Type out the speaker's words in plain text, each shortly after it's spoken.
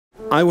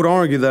I would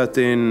argue that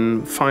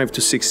in 5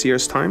 to 6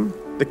 years' time,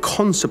 the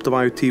concept of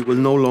IoT will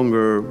no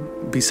longer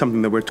be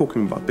something that we're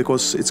talking about,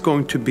 because it's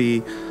going to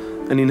be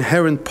an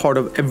inherent part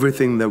of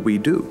everything that we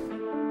do.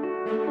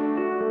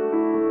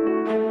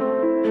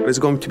 It's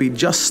going to be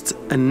just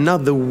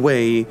another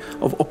way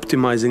of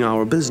optimizing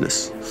our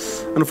business.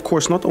 And of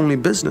course, not only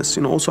business,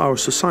 also our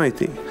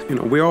society.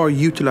 We are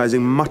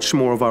utilizing much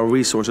more of our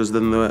resources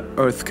than the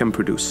Earth can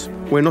produce.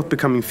 We're not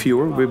becoming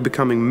fewer, we're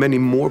becoming many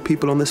more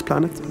people on this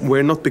planet.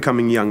 We're not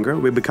becoming younger,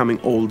 we're becoming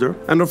older.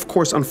 And of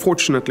course,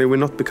 unfortunately, we're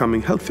not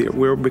becoming healthier,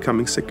 we're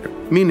becoming sicker.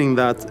 Meaning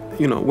that,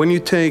 when you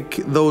take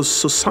those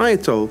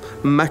societal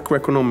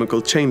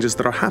macroeconomical changes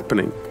that are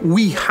happening,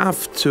 we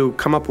have to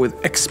come up with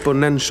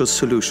exponential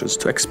solutions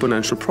to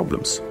exponential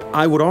problems.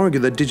 I would argue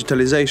that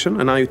digitalization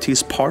and IoT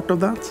is part of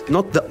that.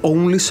 Not the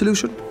only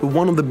solution, but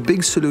one of the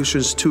big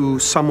solutions to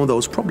some of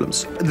those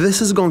problems. This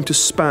is going to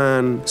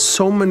span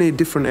so many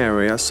different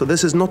areas. So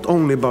this is not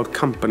only about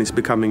companies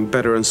becoming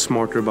better and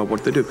smarter about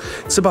what they do.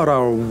 It's about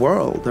our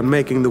world and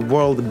making the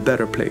world a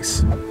better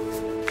place.